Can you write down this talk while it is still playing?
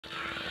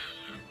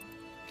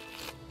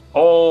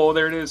Oh,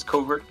 there it is.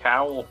 Covert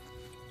cowl.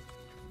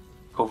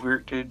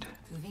 Coverted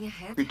Moving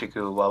ahead.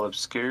 critical. While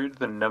obscured,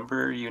 the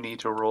number you need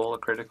to roll a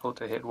critical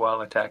to hit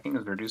while attacking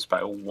is reduced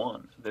by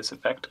 1. This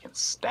effect can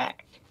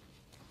stack.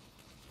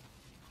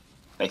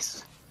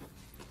 Nice.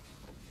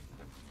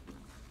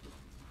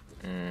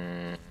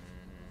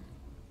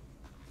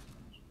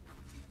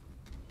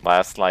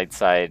 Last light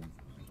side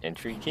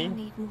entry I key?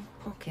 need more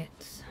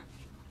pockets.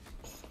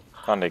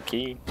 Found a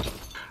key.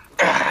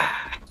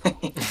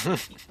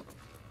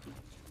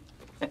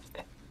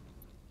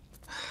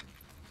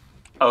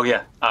 Oh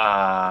yeah.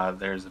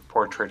 There's a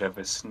portrait of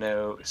a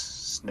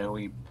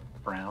snowy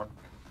brown.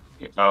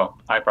 Oh,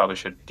 I probably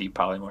should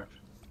depolymorph.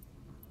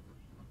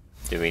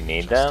 Do we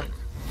need that?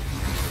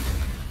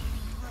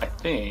 I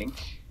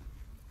think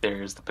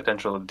there's the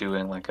potential of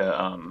doing like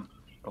a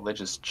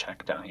religious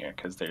check down here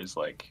because there's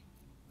like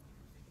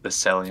the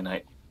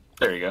selenite.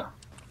 There you go.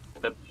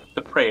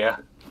 The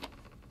prayer.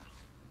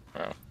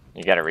 Oh,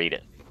 you gotta read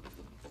it.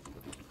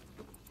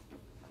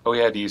 Oh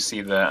yeah, do you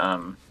see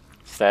the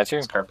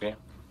Statue? carpet?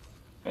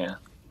 Yeah.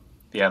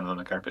 Yeah, and then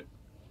the carpet.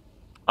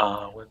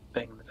 What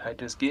thing did I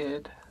just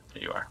get?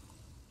 There you are.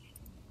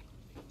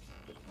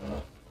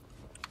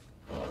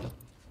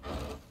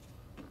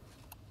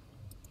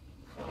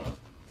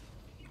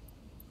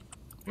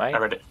 Mike? I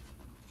read it.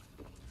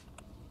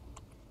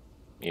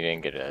 You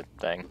didn't get a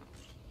thing.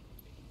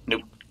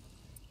 Nope.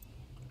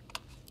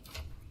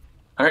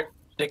 Alright,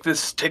 take the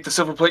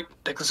silver plate,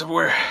 take the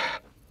silverware.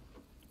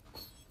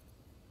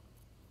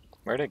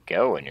 Where'd it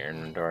go in your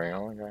inventory?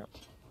 Oh my god.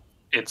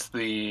 It's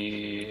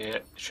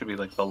it should be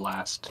like the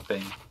last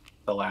thing,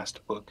 the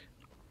last book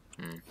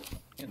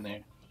in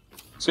there.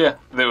 So yeah,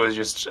 there was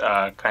just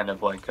kind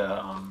of like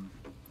a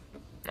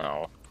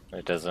No,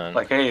 it doesn't.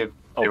 like hey,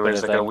 there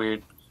was like a thing.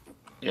 weird,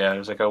 yeah,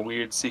 there's like a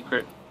weird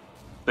secret.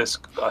 This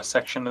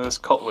section of this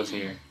cult was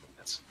here.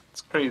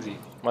 It's crazy.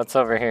 What's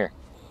over here?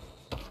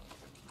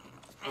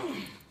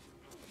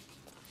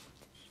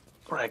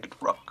 Ragged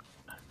rock.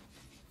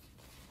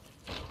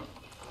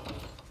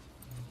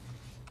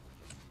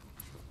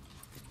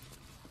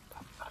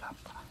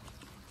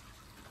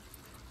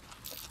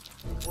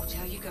 Watch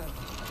how you go.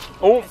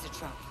 Oh! There's a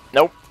trap.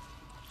 Nope.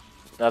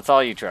 That's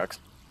all you trucks.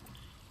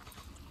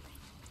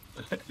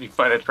 You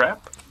find a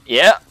trap?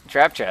 Yeah,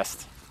 trap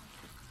chest.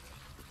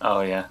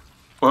 Oh yeah,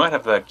 we might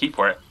have the key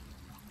for it.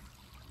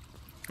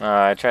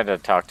 I tried to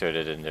talk to it,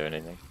 it didn't do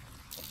anything.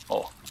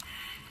 Oh,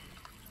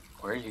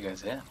 where are you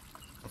guys at?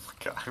 Oh my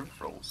god, I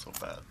roll so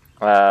bad.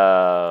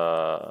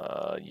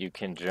 You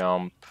can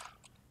jump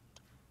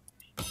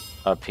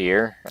up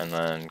here and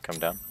then come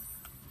down.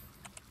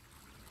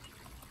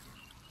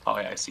 Oh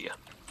yeah, I see ya.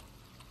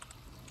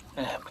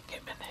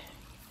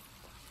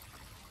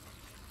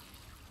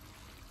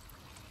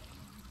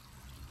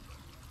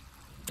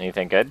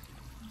 Anything good?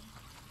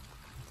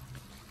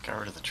 Got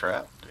rid of the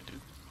trap, dude.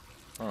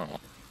 Oh.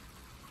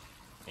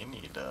 You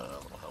need a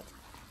little help.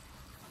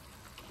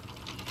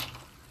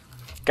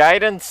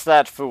 Guidance,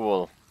 that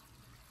fool.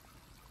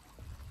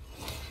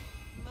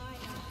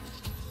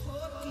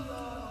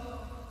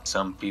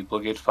 Some people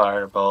get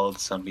fireballed,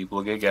 some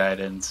people get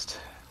guidanced.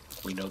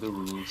 We know the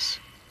rules.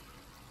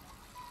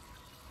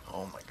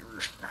 Oh my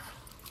gosh.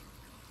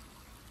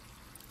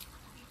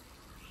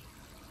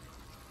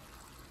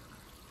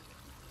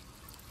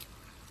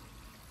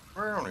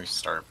 Remember when we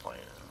started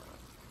playing?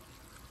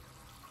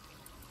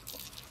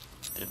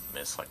 Didn't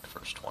miss like the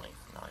first 20.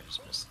 No, I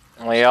just missed.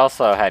 We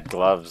also had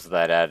gloves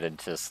that added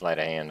to sleight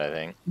of hand, I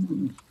think.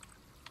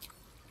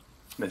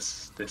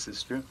 This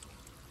is true.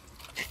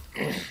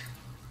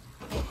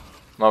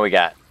 What we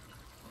got?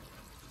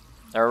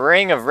 A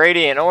ring of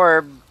radiant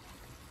orb.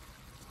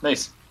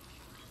 Nice.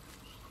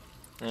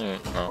 Oh.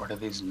 Where do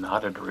these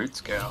knotted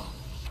roots go?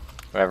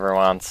 Whoever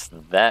wants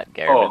that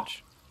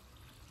garbage.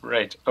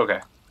 Right.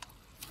 Okay.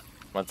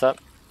 What's up?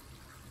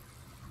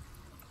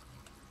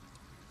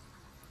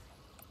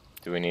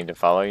 Do we need to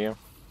follow you?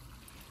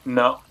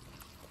 No.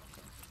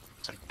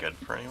 Is that good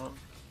for anyone?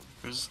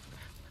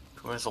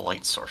 Who has a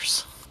light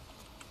source?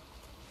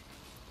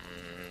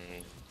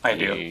 I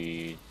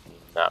do.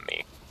 Not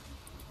me.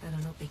 Better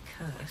not be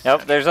cursed.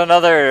 Nope, there's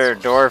another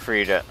door for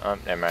you to... Oh,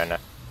 never mind.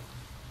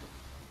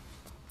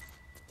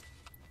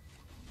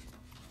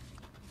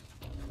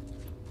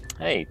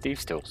 Hey,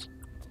 thieves' tools.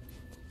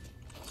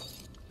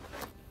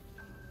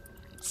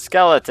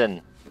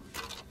 Skeleton.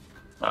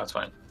 Oh, that's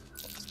fine.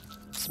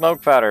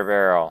 Smoke powder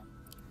barrel.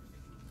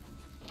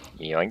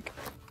 Yoink.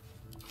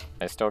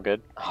 Am I still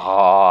good?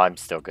 Oh, I'm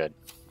still good.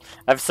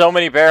 I have so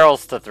many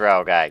barrels to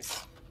throw,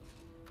 guys.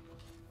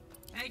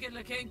 Hey, good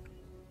looking.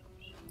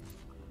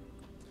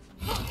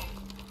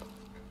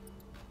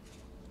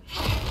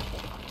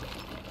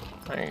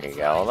 There you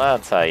go.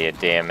 That's how you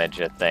damage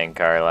a thing,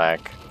 Karlak.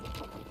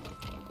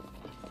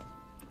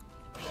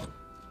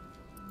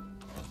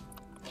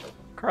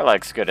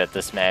 Karlak's good at the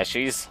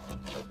smashies.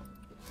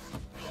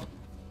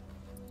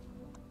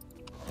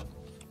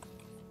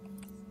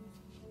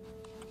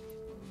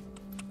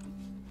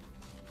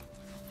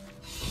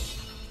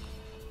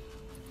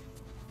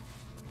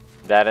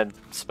 That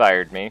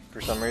inspired me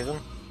for some reason.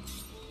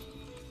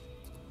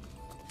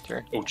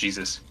 Sure. Oh,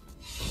 Jesus.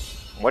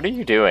 What are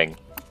you doing?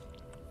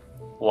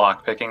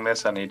 Lock picking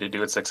this. I need to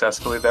do it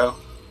successfully, though.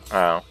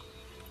 Oh.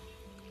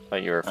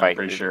 Thought you were I'm fighting.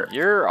 pretty sure.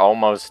 You're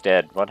almost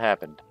dead. What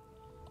happened?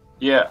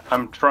 Yeah,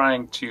 I'm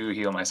trying to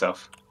heal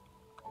myself.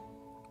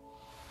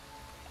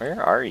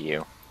 Where are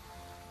you?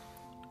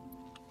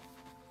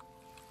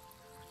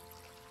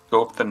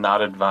 Go up the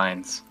knotted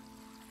vines.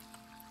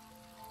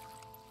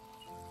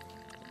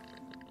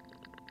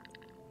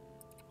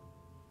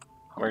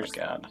 Oh my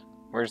god.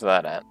 Where's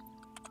that at?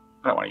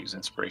 I don't want to use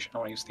inspiration. I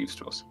want to use thieves'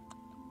 tools.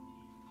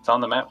 It's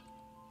on the map.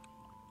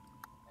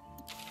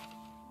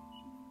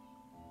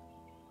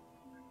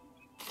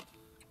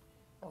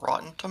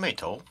 Rotten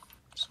tomato.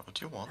 So what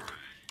do you want?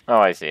 Oh,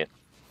 I see it.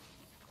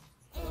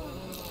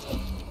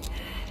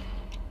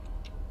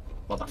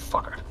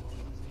 Motherfucker.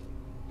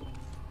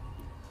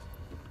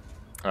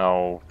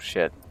 Oh,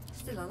 shit.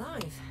 Still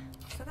alive.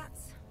 So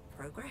that's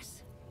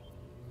progress.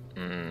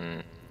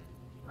 Mm.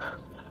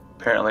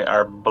 Apparently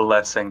our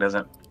blessing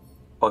doesn't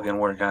fucking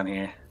work on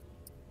here.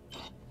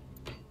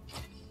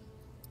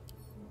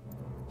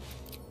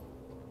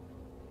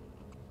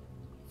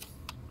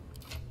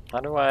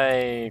 How do I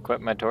equip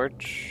my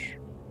torch?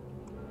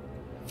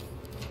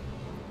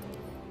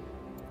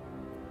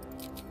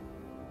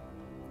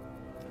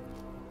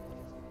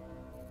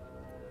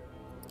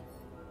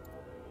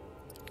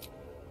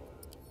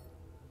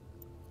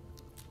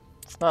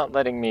 It's not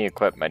letting me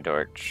equip my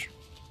torch.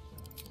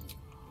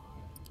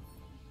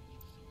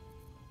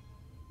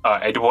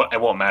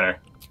 It won't matter.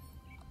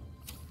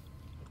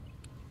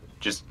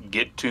 Just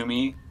get to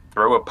me,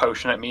 throw a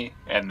potion at me,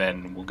 and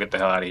then we'll get the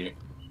hell out of here.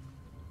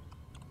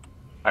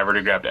 I've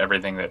already grabbed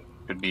everything that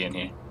could be in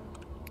here.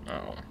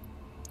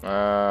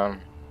 Oh.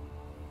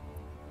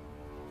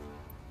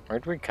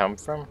 Where'd we come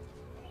from?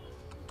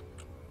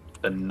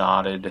 The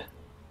knotted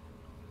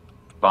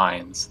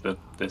vines.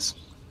 This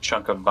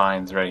chunk of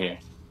vines right here.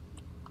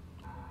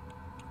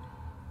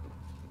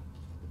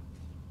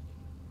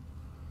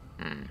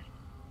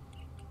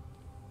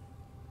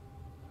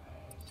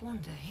 One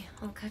day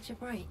I'll catch a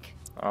break.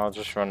 I'll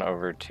just run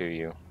over to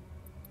you.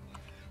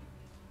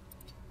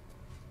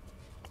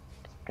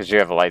 Because you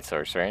have a light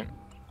source, right?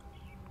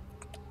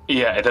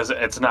 Yeah, it doesn't.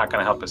 It's not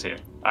gonna help us here.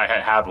 I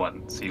had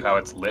one. See how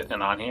it's lit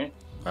and on here?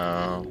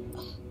 Oh.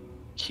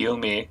 Heal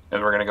me,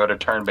 then we're gonna go to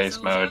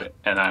turn-based mode,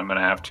 and I'm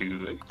gonna have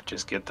to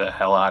just get the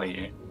hell out of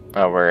here.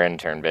 Oh, we're in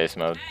turn-based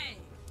mode.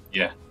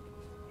 Yeah.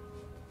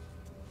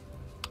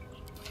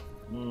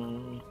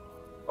 Mm.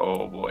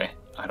 Oh boy.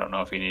 I don't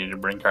know if you needed to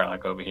bring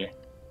Karlak over here.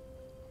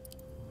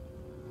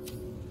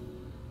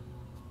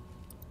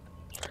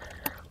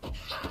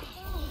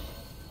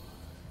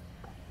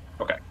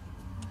 Okay.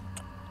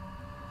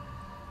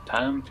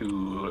 Time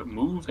to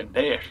move and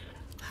dash.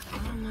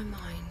 I've got on my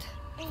mind.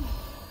 And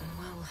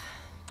well,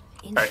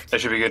 in Alright, that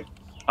should be good.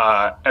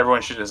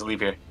 Everyone should just leave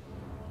here.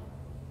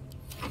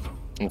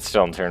 It's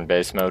still in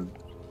turn-based mode.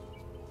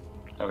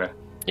 Okay.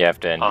 You have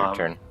to end your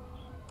turn.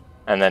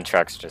 And then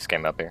trucks just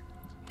came up here.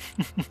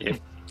 Yeah.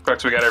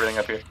 Crux, we got everything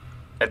up here.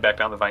 Head back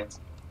down the vines.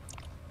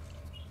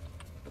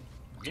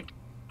 Okay.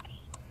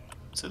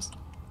 What's this?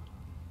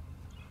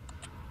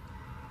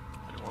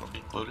 I don't want to be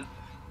included.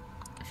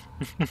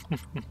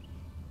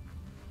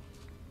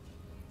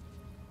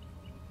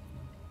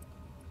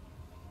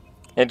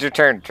 End your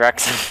turn,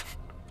 trucks.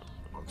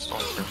 I'm still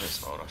in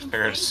turn-based mode. I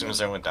figured as soon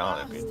as I went down,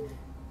 it'd be...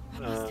 I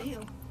must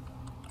heal.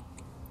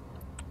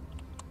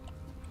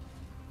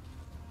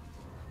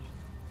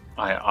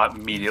 I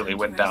immediately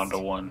went down to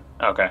 1.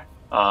 Okay.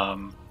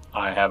 I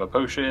have a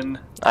potion.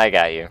 I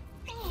got you.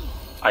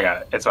 I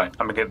got it. It's fine.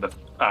 I'm gonna get the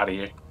out of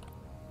here.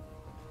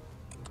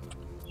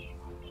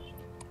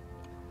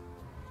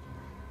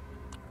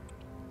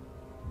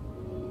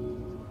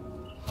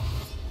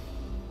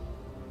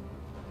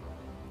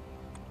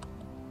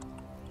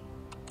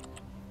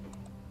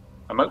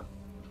 I'm out.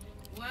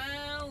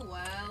 Well,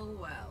 well,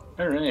 well.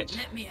 All right.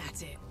 Let me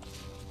at it.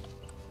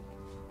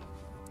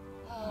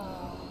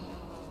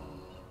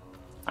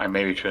 I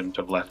maybe shouldn't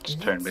have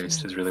left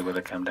turn-based is really what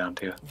it come down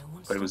to. No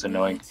one's But it was stopping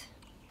annoying. it.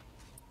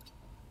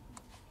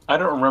 I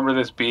don't remember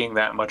this being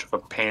that much of a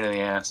pain in the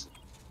ass.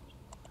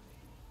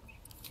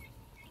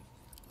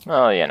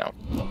 Well, you know.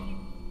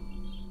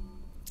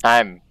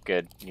 I'm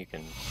good. You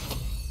can...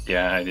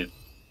 Yeah, I did.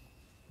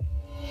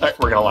 Alright,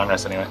 we're gonna long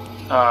rest anyway.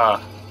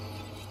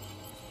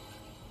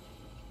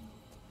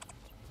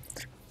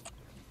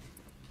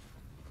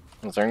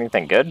 Is there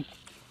anything good?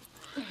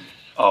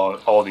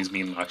 Oh, all these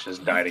meme blocks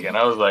just died again.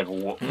 I was like,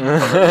 we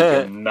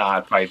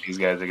cannot fight these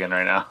guys again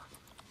right now.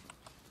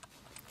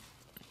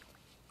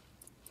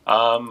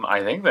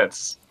 I think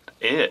that's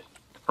it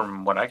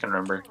from what I can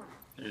remember.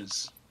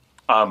 There's,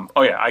 oh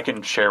yeah, I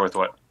can share with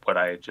what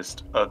I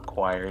just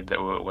acquired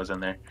that was in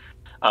there.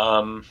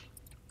 We're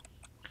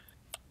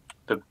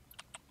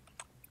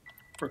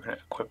gonna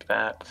equip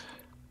that.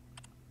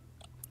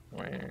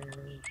 Where?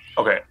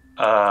 Okay.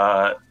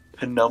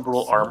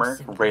 Penumbral armor,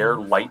 rare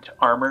light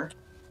armor.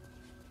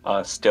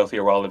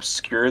 Stealthier while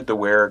obscured. The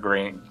wearer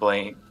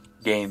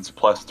gains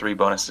 +3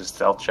 bonus to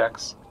stealth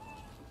checks.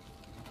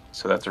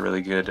 So that's a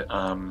really good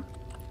armor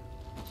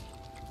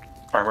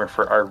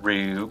for our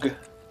rogue. I'm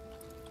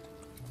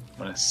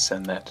gonna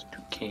send that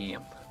to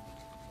camp.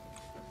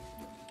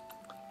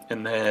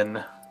 And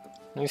then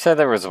You said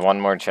there was one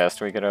more chest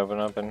we could open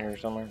up in here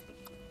somewhere?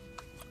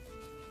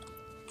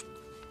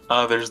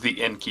 there's the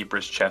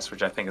innkeeper's chest,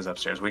 which I think is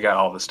upstairs. We got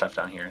all the stuff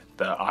down here.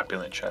 The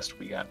opulent chest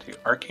we got too.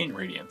 Arcane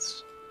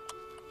Radiance.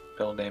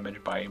 Spell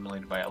damage by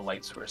emulated by a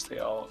light source. They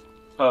all...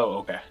 Oh,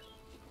 okay.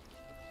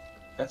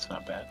 That's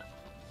not bad.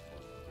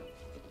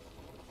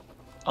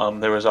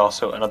 There was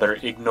also another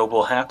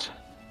ignoble hat.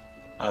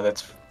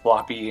 That's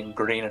floppy and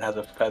green and has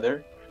a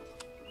feather.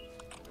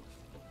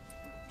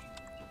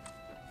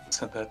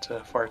 Sent that to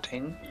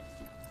Farting.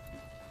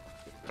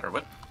 Or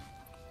what?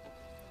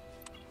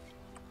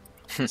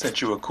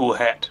 Sent you a cool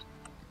hat.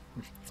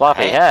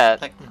 Floppy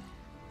hat? Like,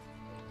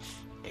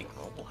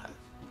 ignoble hat.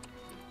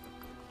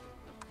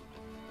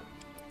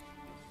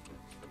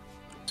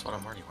 That's what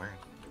I'm already wearing.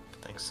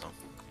 I think so.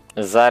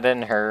 Is that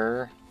in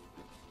her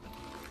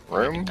I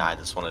room? can dye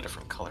this one a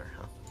different color,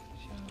 huh?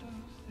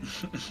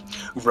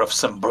 Rough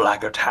some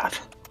blackguard hat.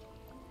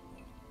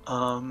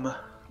 There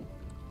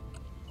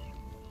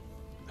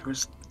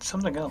was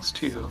something else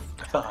too,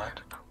 I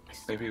thought.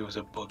 Maybe it was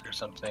a book or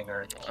something,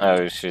 or...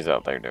 Oh, she's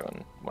out there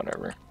doing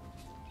whatever.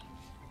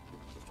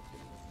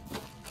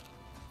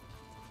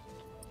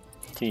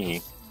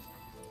 Tee.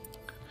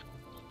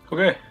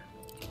 Okay.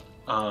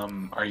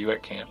 Are you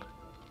at camp?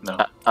 No.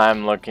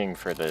 I'm looking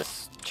for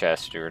this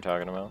chest you were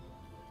talking about.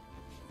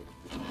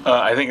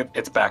 I think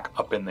it's back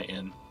up in the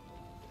inn.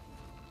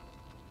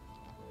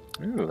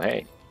 Ooh,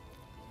 hey.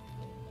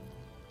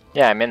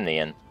 Yeah, I'm in the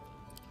inn.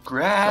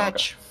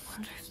 Gratch!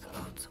 Wonder if the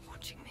gods are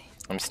watching me.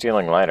 I'm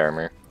stealing light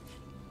armor.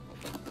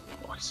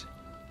 Nice.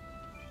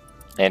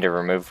 And to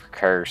remove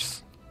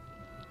curse.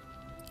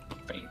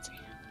 Fancy.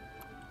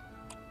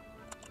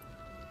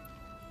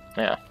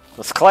 Yeah.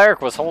 This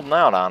cleric was holding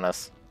out on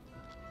us.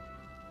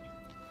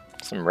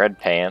 Some red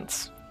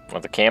pants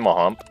with a camel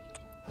hump.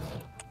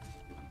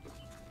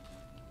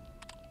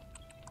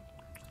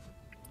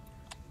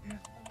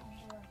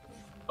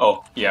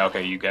 Oh, yeah,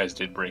 okay, you guys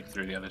did break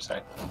through the other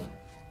side.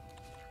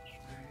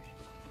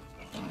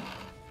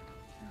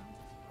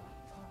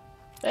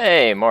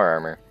 Hey, more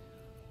armor.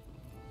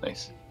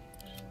 Nice.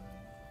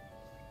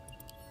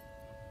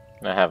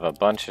 I have a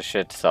bunch of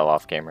shit to sell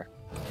off camera.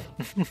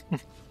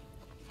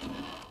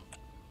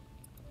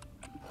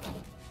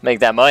 Make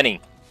that money.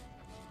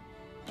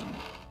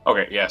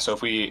 Okay, yeah, so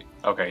if we...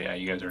 Okay, yeah,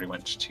 you guys already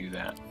went to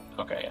that.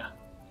 Okay, yeah.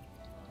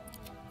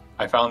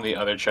 I found the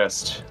other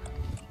chest.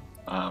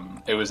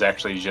 It was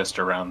actually just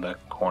around the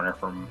corner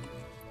from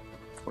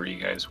where you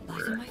guys Eyes on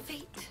were. my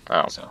feet.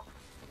 Oh, So,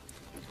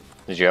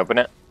 did you open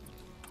it?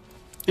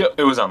 yep,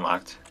 it was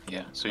unlocked.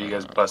 Yeah, so you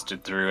guys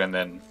busted through and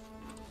then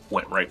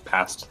went right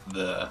past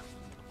the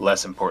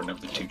less important of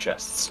the two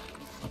chests.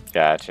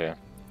 Gotcha.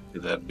 To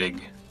the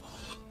big,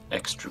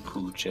 extra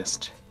cool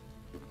chest.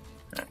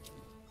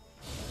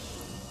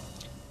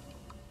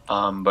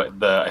 Alright.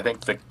 But I think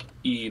the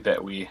key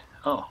that we...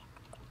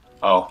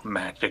 Oh,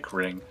 magic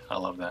ring. I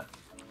love that.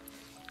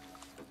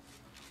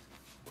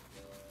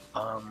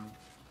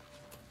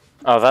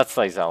 Oh, that's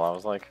Lae'zel. I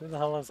was like, who the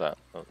hell is that?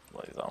 Oh,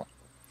 Lae'zel.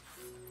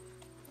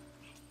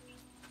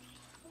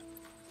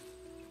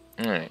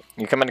 Alright,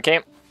 you coming to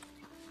camp?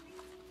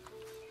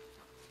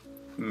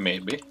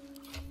 Maybe.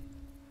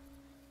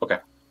 Okay.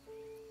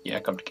 Yeah,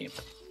 come to camp.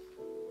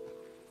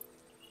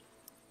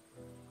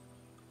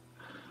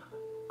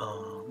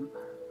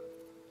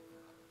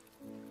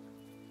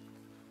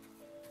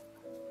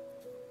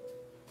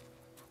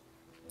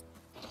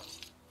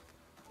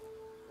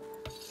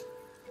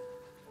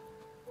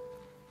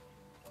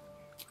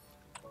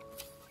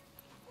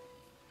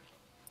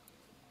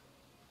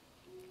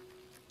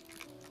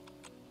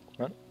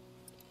 What?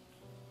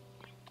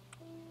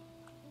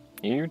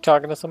 You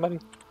talking to somebody?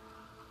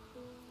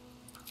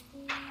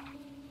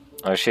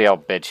 Oh, is she all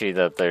bitchy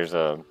that there's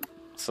a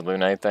saloon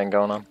night thing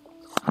going on?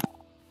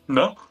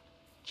 No.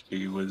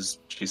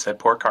 She said,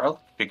 poor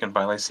Carl. She can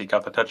finally seek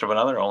out the touch of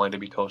another, only to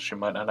be told she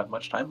might not have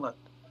much time left.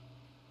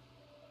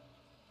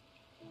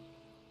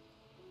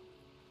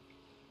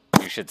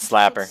 You should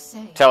slap her.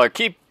 Tell her,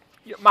 keep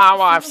my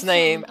wife's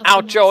name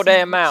out your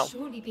damn mouth.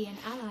 Surely be an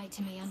ally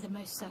to me under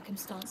most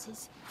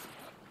circumstances.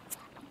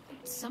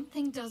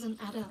 Something doesn't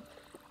add up.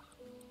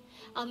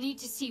 I'll need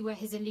to see where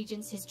his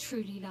allegiances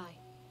truly lie.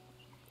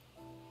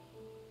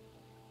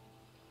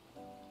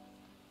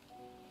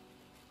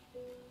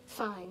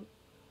 Fine.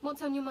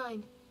 What's on your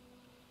mind?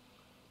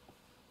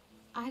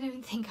 I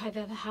don't think I've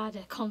ever had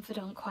a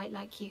confidant quite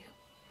like you.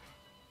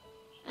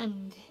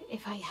 And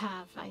if I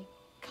have, I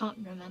can't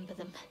remember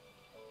them.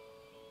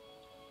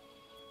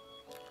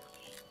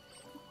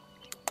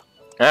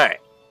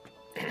 Alright.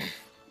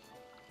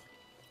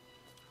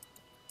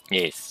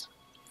 Yes.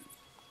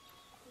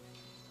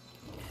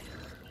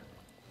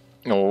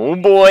 Oh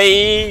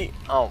boy!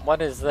 Oh,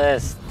 what is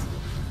this?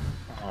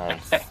 Oh,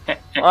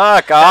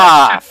 fuck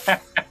off!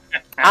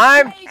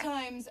 I'm...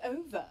 Playtime's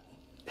over,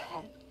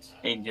 pet.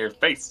 In your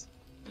face.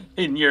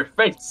 In your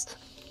face.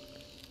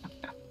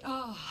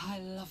 Oh, I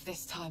love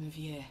this time of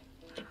year.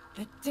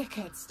 The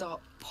dickheads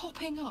start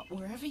popping up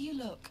wherever you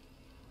look.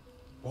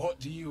 What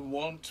do you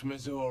want,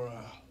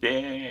 Mizora?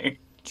 Dang.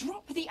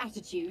 Drop the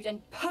attitude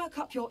and perk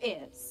up your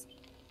ears.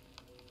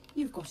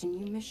 You've got a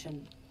new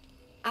mission.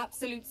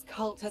 Absolute's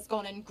cult has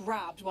gone and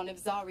grabbed one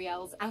of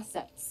Zariel's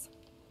assets.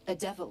 A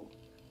devil.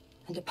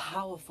 And a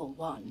powerful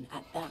one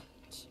at that.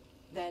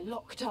 They're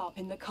locked up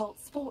in the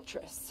cult's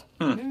fortress,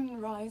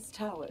 Moonrise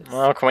Towers.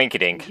 Well,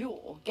 quinky-dink.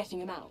 You're getting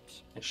them out.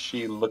 Is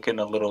she looking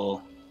a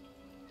little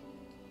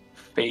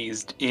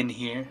phased in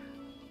here?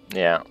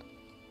 Yeah.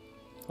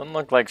 Doesn't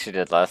look like she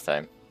did last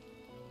time.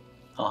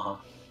 Uh-huh.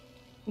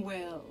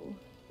 Well,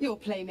 your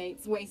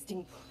playmate's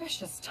wasting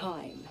precious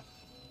time.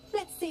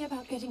 Let's see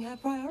about getting her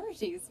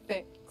priorities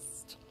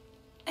fixed.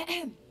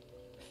 Ahem.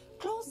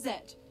 Clause Z,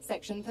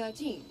 Section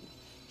 13.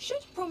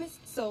 Should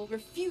promised soul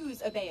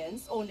refuse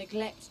abeyance or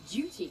neglect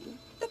duty,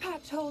 the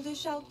pact holder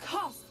shall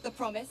cast the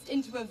promised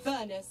into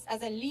Avernus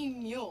as a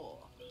lemure.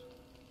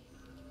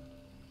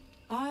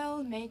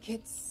 I'll make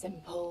it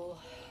simple.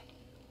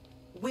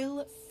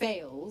 Will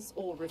fails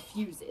or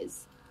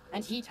refuses,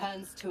 and he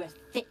turns to a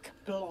thick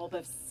blob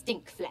of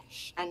stink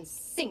flesh and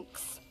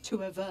sinks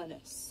to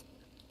Avernus.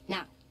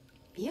 Now,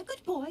 be a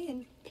good boy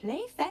and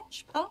play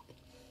fetch, pup,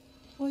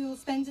 or you'll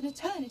spend an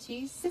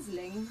eternity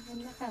sizzling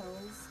in the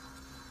hells.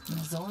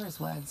 Zora's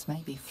words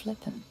may be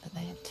flippant, but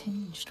they are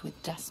tinged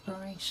with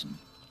desperation.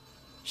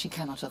 She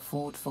cannot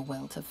afford for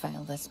Will to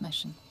fail this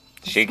mission.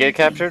 Did she get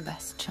captured? The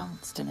best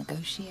chance to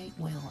negotiate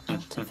Will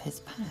out of his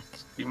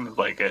pact. Seems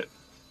like it.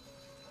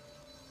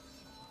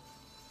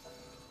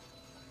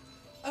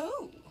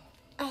 Oh,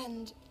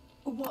 and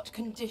what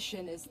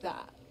condition is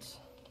that?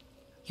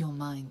 Your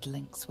mind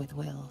links with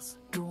Will's,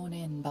 drawn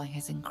in by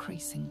his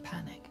increasing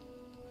panic.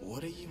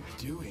 What are you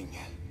doing?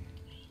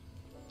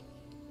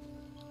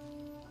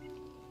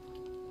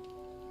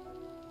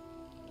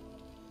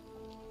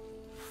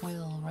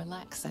 Will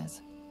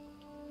relaxes,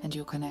 and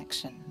your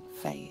connection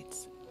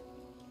fades.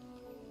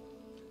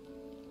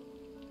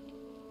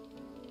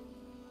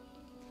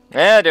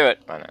 Yeah, do it.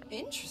 Why not?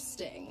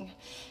 Interesting.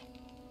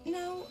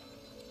 Now,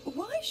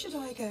 why should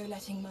I go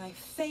letting my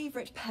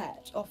favorite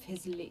pet off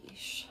his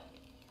leash?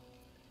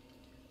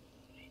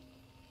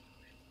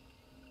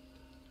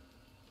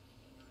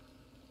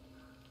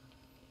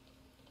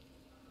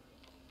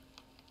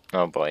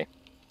 Oh boy.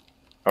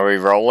 Are we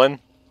rolling?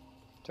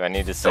 Do I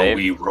need to So save?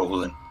 we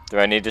rolling. Do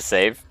I need to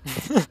save?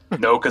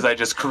 No, because I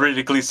just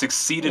critically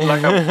succeeded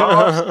like a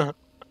boss.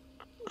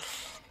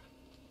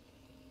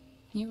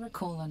 You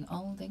recall an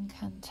old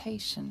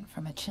incantation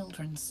from a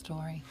children's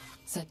story,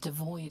 said to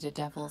void a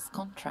devil's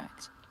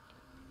contract.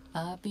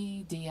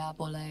 Abi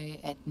diabole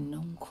et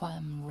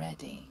nunquam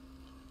redi.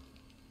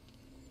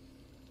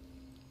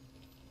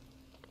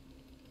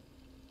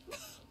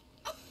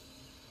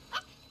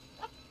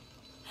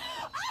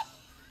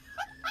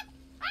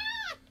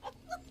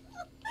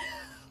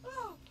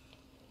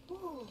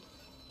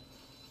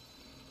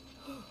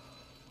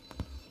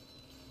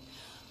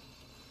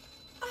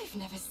 I've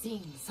never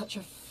seen such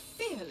a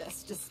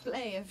fearless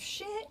display of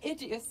sheer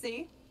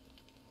idiocy.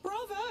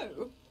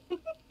 Bravo!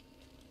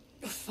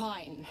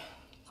 Fine.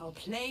 I'll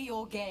play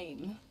your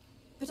game.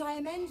 But I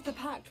amend the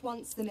pact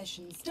once the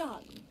mission's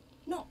done,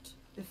 not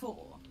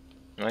before.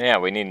 Oh yeah,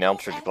 we need an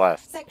Eldritch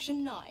Blast.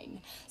 Section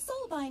 9.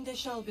 Soulbinder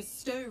shall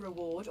bestow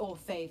reward or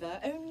favor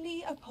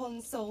only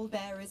upon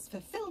soul-bearer's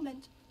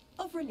fulfillment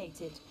of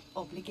related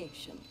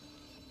obligation.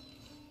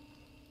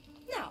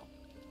 Now,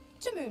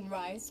 to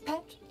Moonrise,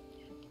 pet.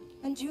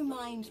 And do you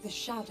mind the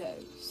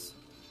shadows?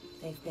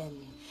 They've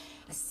been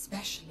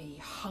especially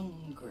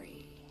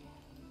hungry.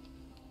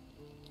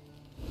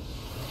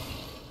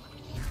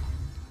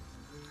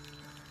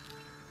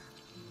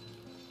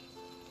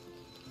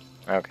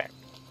 Okay.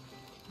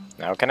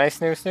 Now can I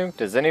snoop?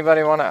 Does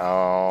anybody want to?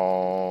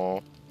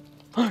 Oh.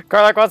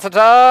 Garlic wants to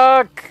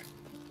talk!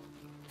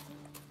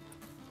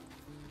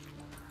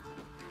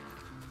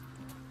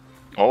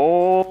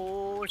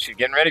 Oh, she's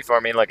getting ready for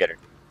me. Look at her.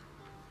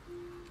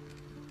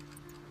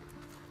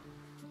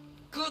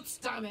 God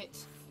damn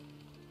it!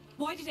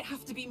 Why did it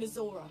have to be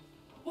Mizora?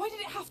 Why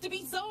did it have to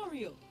be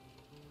Zariel?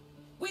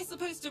 We're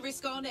supposed to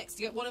risk our necks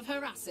to get one of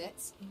her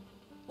assets?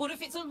 What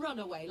if it's a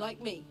runaway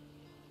like me?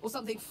 Or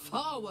something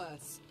far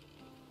worse?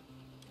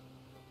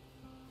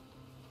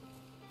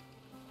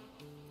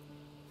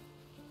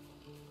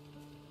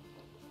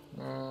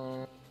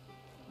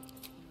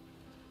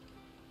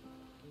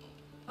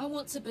 I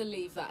want to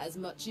believe that as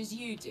much as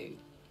you do.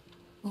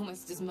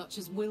 Almost as much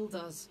as Will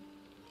does.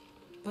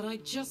 But I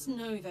just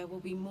know there will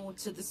be more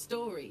to the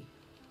story.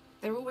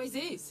 There always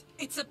is.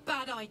 It's a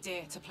bad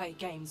idea to play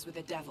games with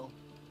the devil.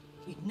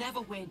 You'd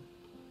never win.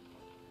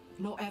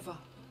 Not ever.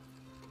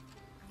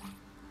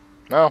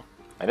 No,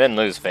 I didn't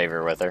lose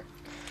favor with her.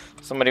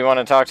 Somebody want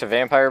to talk to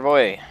Vampire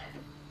Boy?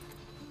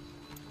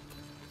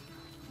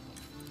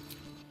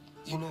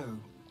 You know,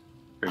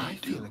 I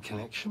feel a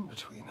connection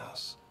between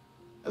us.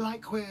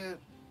 Like we're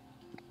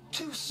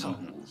two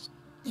souls.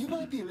 You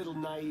might be a little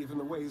naive in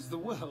the ways of the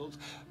world,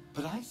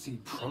 but I see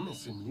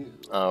promise in you.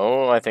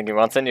 Oh, I think he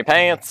wants in your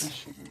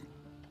pants.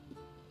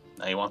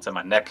 Now he wants in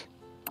my neck.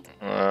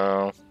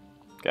 Oh,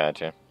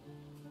 gotcha.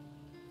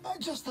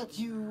 Just that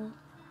you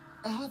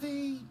have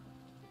a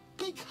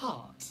big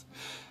heart.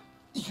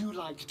 You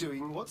like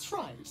doing what's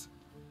right.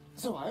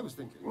 So I was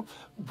thinking,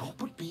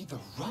 what would be the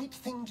right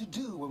thing to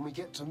do when we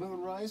get to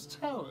Moonrise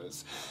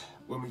Towers?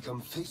 When we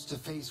come face to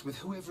face with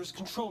whoever's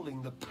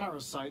controlling the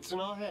parasites in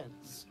our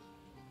heads?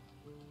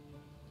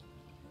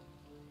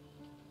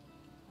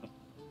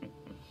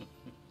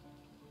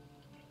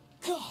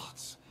 God!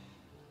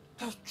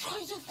 Try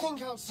to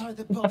think outside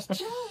the box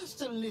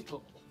just a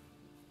little.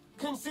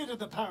 Consider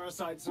the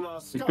parasites in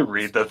our skulls. You can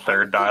read the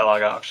third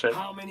dialogue option.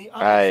 How many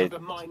I others are the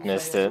mind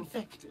missed flayers it.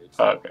 infected?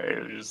 Okay,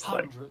 it was just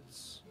like,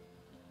 Hundreds.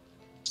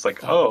 it's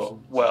like, oh,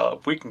 well,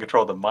 if we can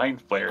control the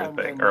mind flayer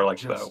thing, or like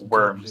the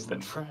worms,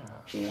 then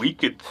we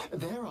could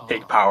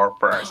take power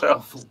for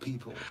ourselves.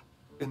 People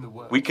in the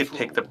world We could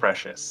take the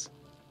precious,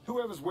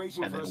 Whoever's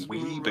waiting and for us then at we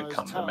Moonrise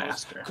become the Towers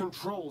master.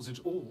 controls it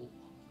all.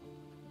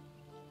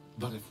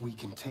 But if we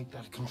can take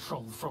that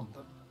control from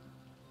them,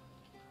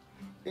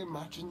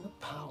 imagine the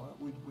power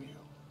we'd wield.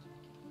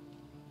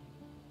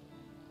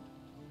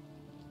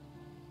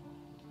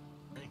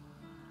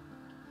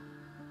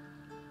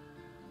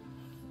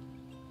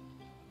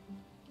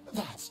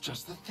 That's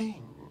just the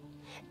thing.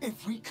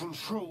 If we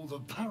control the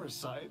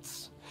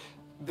parasites,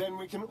 then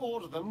we can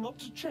order them not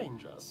to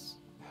change us.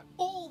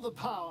 All the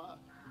power,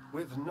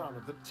 with none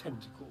of the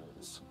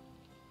tentacles.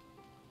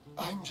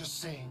 I'm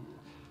just saying,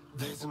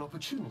 there's an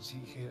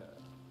opportunity here.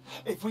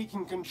 If we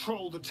can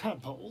control the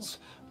tadpoles,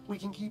 we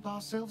can keep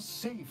ourselves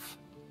safe.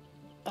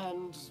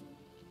 And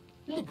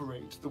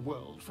liberate the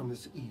world from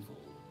this evil.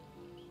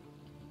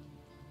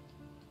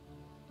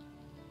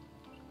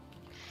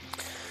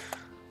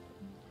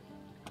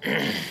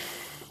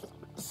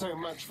 So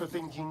much for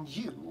thinking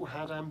you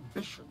had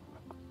ambition.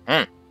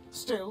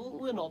 Still,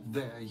 we're not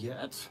there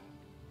yet.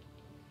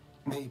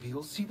 Maybe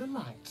you'll see the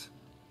light.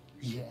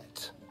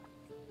 Yet.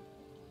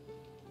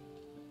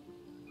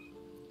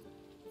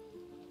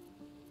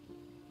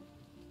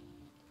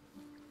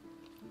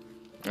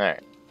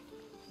 Alright.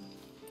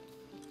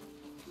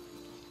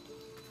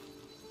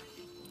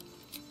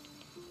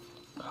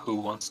 Who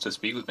wants to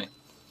speak with me?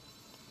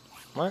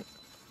 What?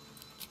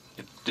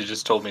 It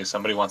just told me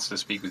somebody wants to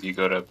speak with you.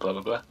 Go to blah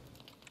blah blah.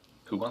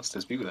 Who wants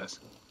to speak with us?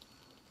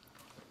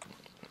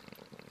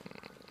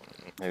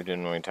 Who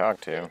didn't we talk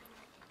to?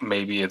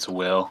 Maybe it's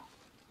Will.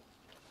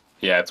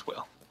 Yeah, it's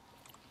Will.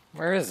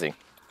 Where is he?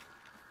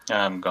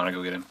 I'm gonna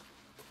go get him.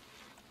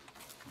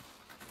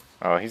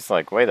 Oh, he's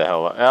like way the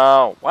hell.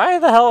 Oh, why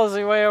the hell is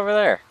he way over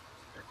there?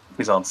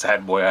 He's on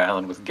Sad Boy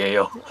Island with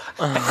Gale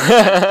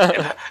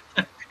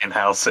in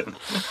Halson.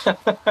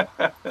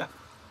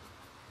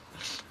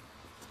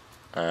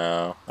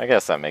 Oh, I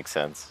guess that makes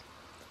sense.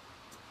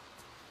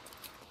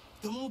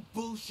 The more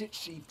bullshit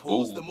she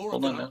pulls, the more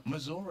of now.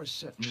 Mazora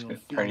set me on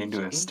Turn into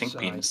a things stink inside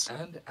penis.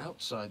 and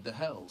outside the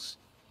hells.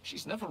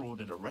 She's never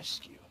ordered a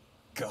rescue.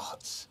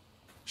 Gods.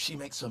 She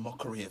makes a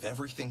mockery of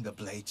everything the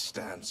blade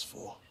stands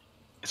for.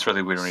 It's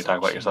really weird when you talk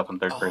about yourself in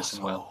third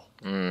person, Will.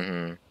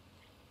 Mm-hmm.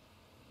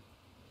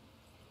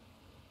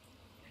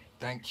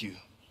 Thank you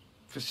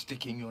for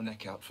sticking your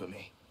neck out for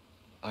me.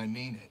 I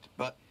mean it,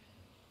 but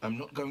I'm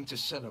not going to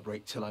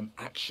celebrate till I'm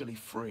actually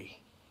free.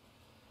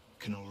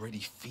 Can already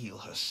feel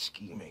her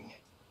scheming.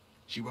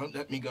 She won't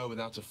let me go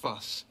without a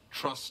fuss.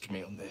 Trust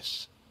me on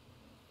this.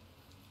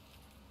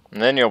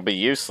 And then you'll be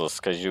useless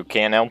because you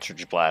can't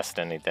Eldritch Blast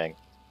anything.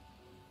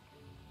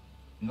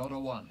 Not a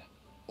one.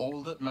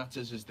 All that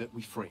matters is that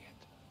we free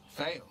it.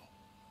 Fail,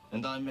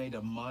 and I made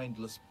a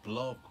mindless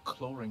blob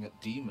clawing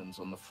at demons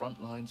on the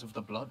front lines of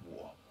the Blood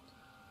War.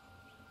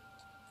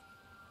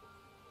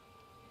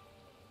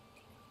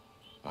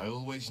 I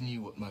always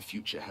knew what my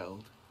future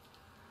held,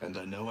 and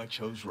I know I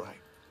chose right.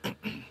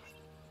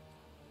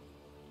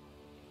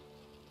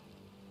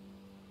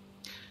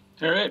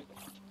 Alright.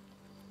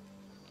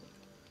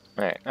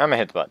 Alright, I'm gonna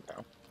hit the button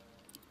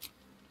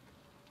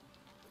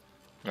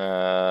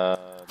now.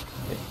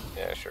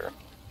 Yeah, sure.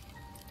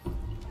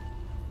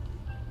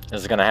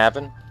 Is it gonna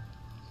happen?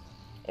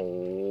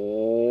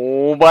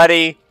 Oh,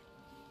 buddy!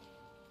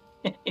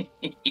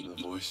 The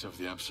voice of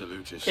the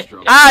Absolute is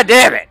strong. Ah,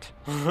 damn it!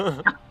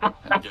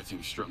 And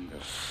getting stronger.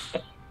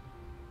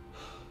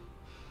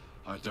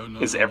 I don't know.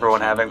 Is everyone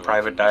having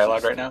private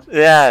dialogue right now?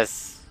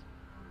 Yes!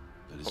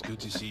 But it's good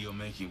to see you're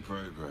making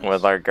progress.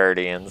 With our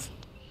guardians.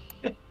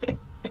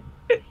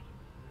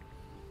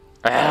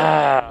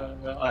 Ah!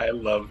 I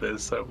love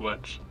this so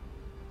much.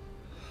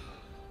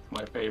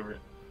 My favorite.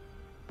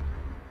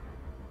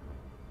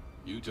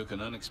 You took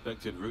an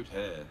unexpected route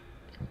here.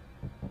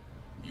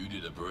 You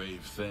did a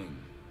brave thing.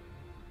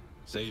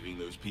 Saving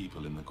those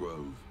people in the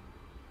grove.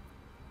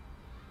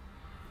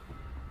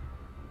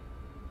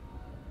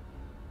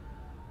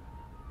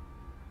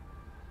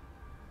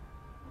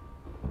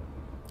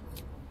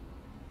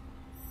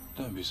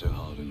 Don't be so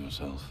hard on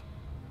yourself.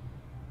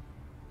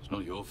 It's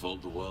not your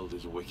fault the world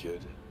is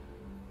wicked.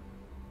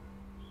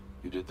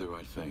 You did the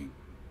right thing.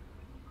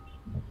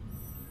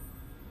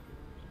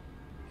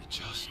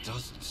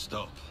 doesn't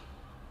stop.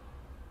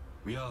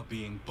 We are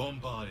being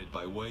bombarded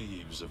by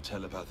waves of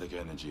telepathic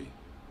energy.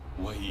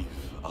 Wave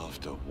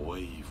after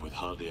wave with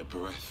hardly a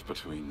breath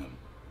between them.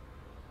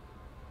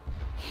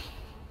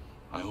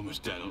 I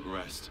almost dare not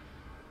rest.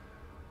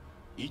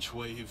 Each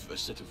wave a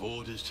set of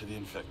orders to the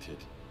infected.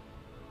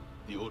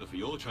 The order for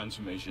your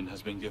transformation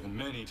has been given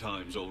many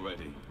times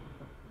already.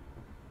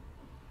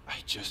 I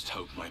just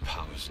hope my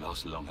powers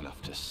last long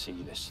enough to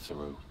see this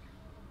through.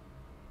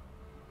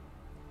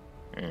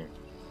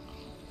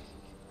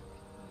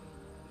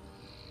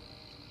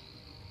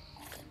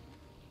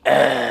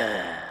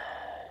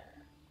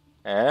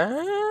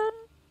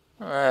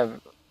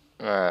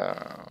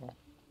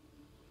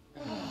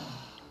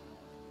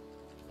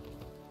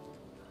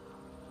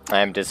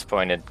 I'm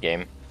disappointed,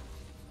 game.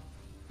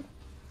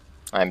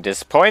 I'm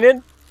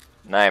disappointed,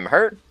 and I'm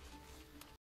hurt.